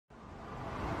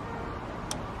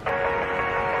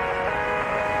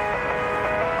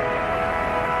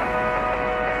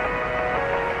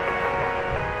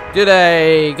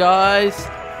G'day guys,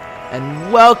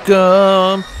 and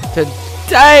welcome to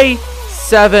day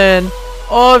 7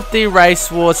 of the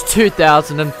Race Wars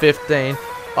 2015.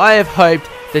 I have hoped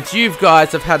that you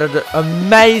guys have had an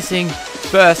amazing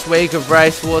first week of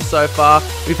Race Wars so far.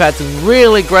 We've had some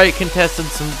really great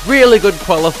contestants, some really good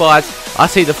qualifiers. I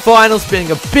see the finals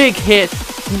being a big hit,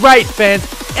 great fans,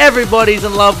 everybody's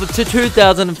in love with the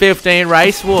 2015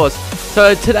 Race Wars.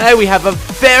 So today we have a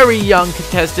very young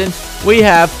contestant. We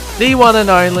have the one and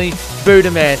only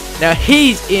Buddhaman. Now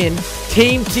he's in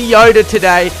Team Toyota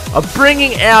today,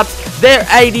 bringing out their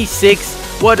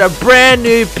 86. What a brand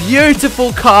new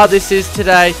beautiful car this is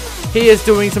today. He is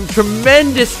doing some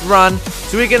tremendous run,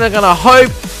 so we're gonna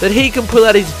hope that he can pull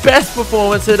out his best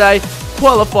performance today,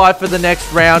 qualify for the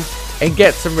next round, and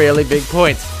get some really big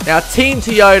points. Now Team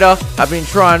Toyota have been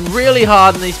trying really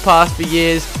hard in these past few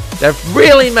years. They've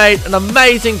really made an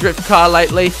amazing drift car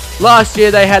lately. Last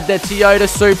year they had their Toyota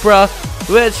Supra,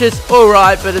 which is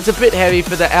alright, but it's a bit heavy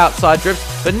for the outside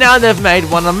drifts. But now they've made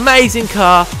one amazing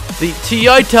car. The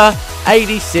Toyota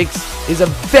 86 is a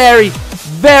very,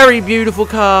 very beautiful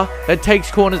car that takes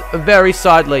corners very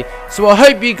sidely. So I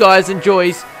hope you guys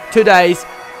enjoy today's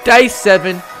day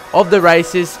 7 of the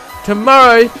races.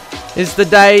 Tomorrow is the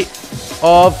day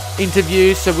of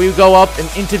interviews, so we'll go up and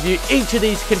interview each of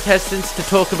these contestants to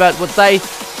talk about what they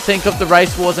think of the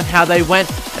Race Wars and how they went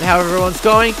and how everyone's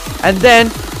going. And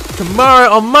then tomorrow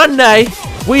on Monday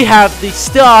we have the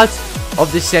start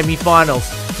of the semi-finals.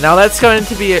 Now that's going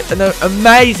to be an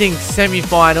amazing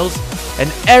semi-finals,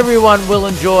 and everyone will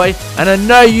enjoy, and I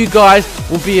know you guys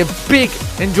will be a big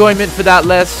enjoyment for that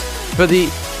list, for the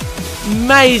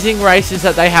amazing races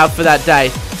that they have for that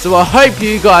day. So I hope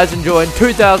you guys enjoyed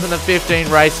 2015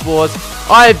 Race Wars.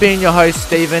 I have been your host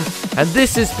Steven, and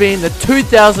this has been the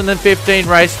 2015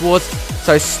 Race Wars.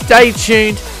 So stay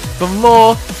tuned for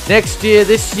more next year,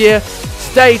 this year.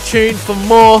 Stay tuned for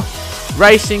more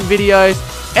racing videos,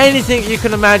 anything you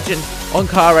can imagine on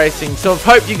car racing. So I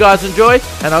hope you guys enjoy,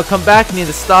 and I'll come back near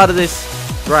the start of this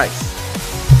race.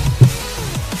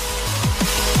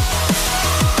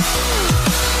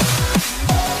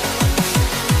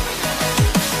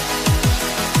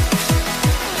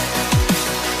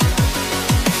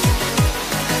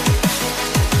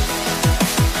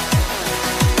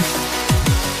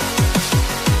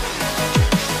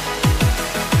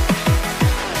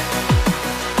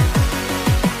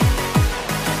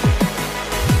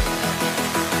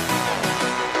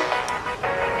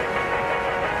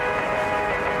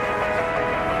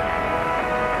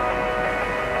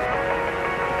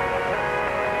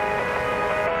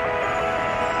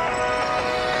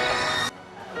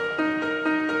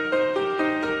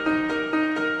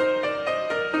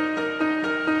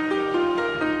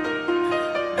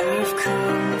 I've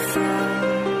come from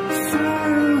far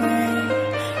away,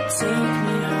 take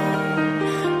me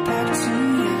home, back to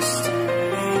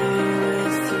yesterday.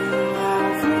 With you I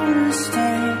wanna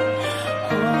stay,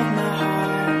 hold my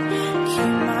heart,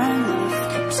 keep my love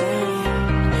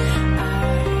contained. I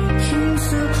came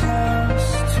so close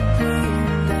to being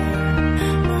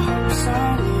there, my hopes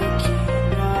are looking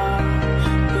up,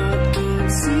 but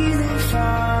can't see that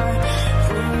far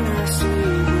when I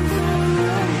sleep.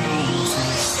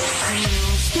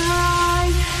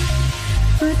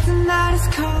 But the night is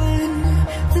calling,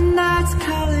 the night's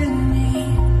calling me.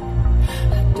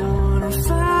 I don't wanna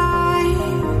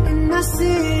fight, and my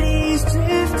city's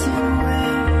drifting away.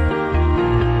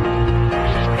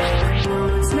 I know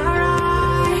it's not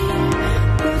right,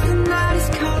 but the night is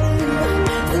calling,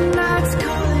 the night's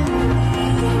calling me.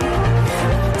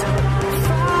 I don't wanna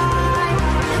fight,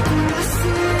 and my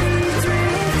city's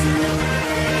drifting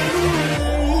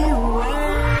away.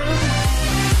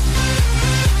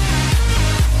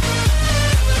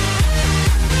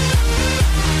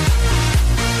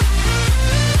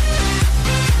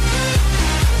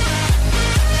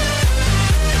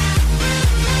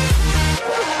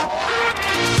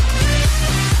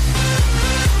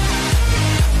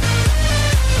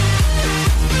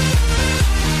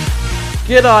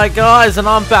 G'day guys, and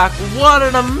I'm back. What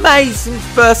an amazing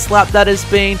first lap that has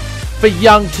been for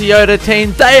young Toyota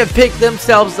team. They have picked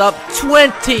themselves up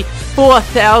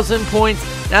 24,000 points.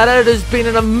 Now that has been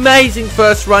an amazing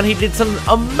first run. He did some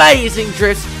amazing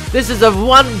drifts. This is a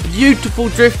one beautiful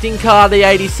drifting car, the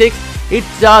 86. It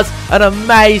does an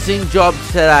amazing job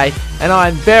today, and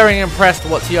I'm very impressed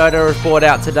what Toyota has brought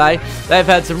out today. They've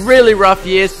had some really rough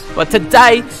years, but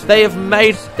today they have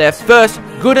made their first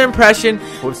good impression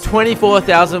with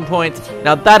 24,000 points.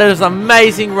 Now that is an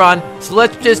amazing run, so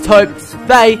let's just hope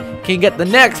they can get the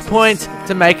next points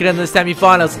to make it in the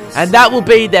semi-finals, and that will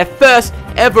be their first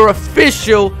ever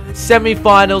official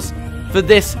semi-finals for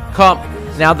this comp.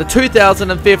 Now, the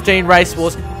 2015 Race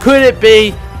Wars, could it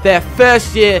be their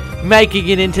first year making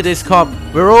it into this comp?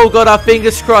 We're all got our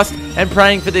fingers crossed and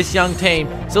praying for this young team.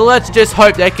 So let's just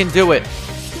hope they can do it.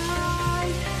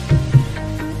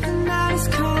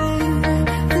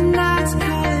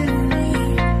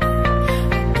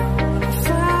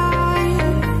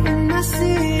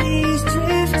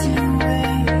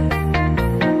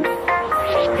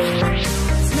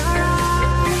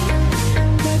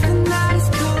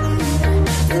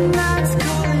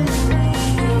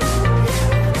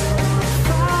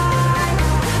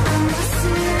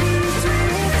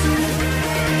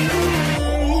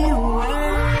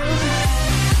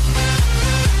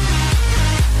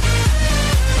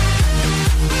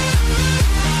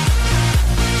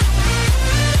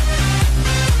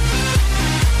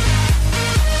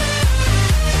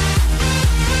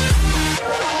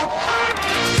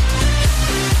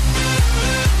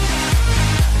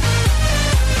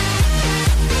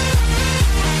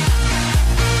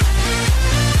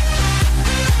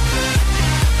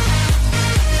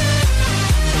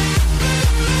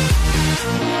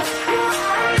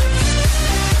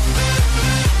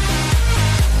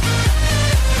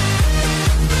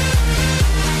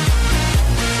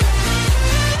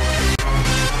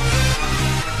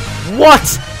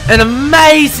 What an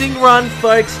amazing run,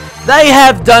 folks. They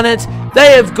have done it.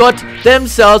 They have got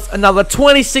themselves another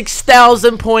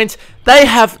 26,000 points. They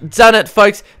have done it,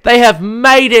 folks. They have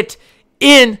made it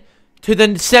in to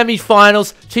the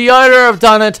semi-finals. Toyota have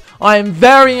done it. I am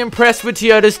very impressed with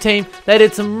Toyota's team. They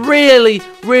did some really,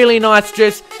 really nice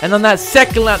drifts. And on that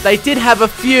second lap, they did have a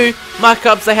few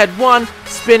muck-ups. They had one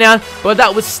spin out, but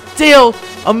that was still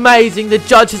amazing. The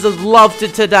judges have loved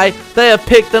it today. They have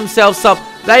picked themselves up.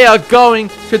 They are going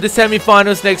to the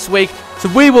semi-finals next week. So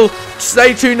we will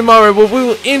stay tuned tomorrow where we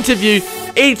will interview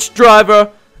each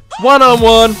driver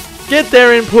one-on-one, get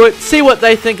their input, see what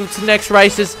they think of the next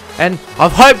races. And I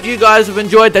hope you guys have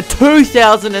enjoyed the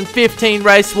 2015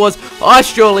 Race Wars. I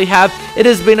surely have. It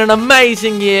has been an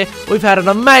amazing year. We've had an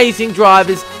amazing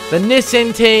drivers. The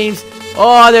Nissan teams.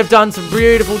 Oh, they've done some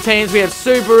beautiful teams. We have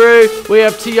Subaru. We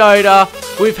have Toyota.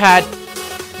 We've had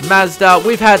Mazda.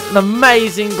 We've had an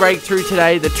amazing breakthrough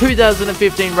today. The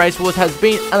 2015 Race Wars has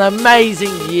been an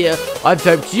amazing year. I've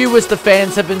hoped you as the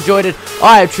fans have enjoyed it.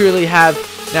 I truly have.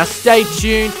 Now stay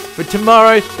tuned for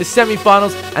tomorrow, the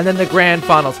semi-finals, and then the grand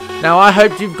finals. Now I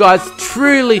hope you guys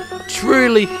truly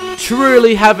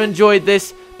have enjoyed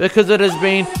this, because it has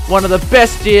been one of the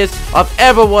best years I've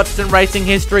ever watched in racing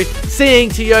history. Seeing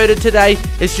Toyota today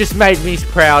has just made me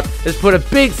proud. It's put a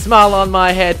big smile on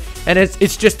my head, and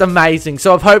it's just amazing.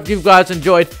 So I hope you guys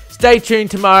enjoyed. Stay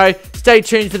tuned tomorrow. Stay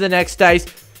tuned for the next days.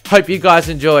 Hope you guys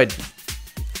enjoyed.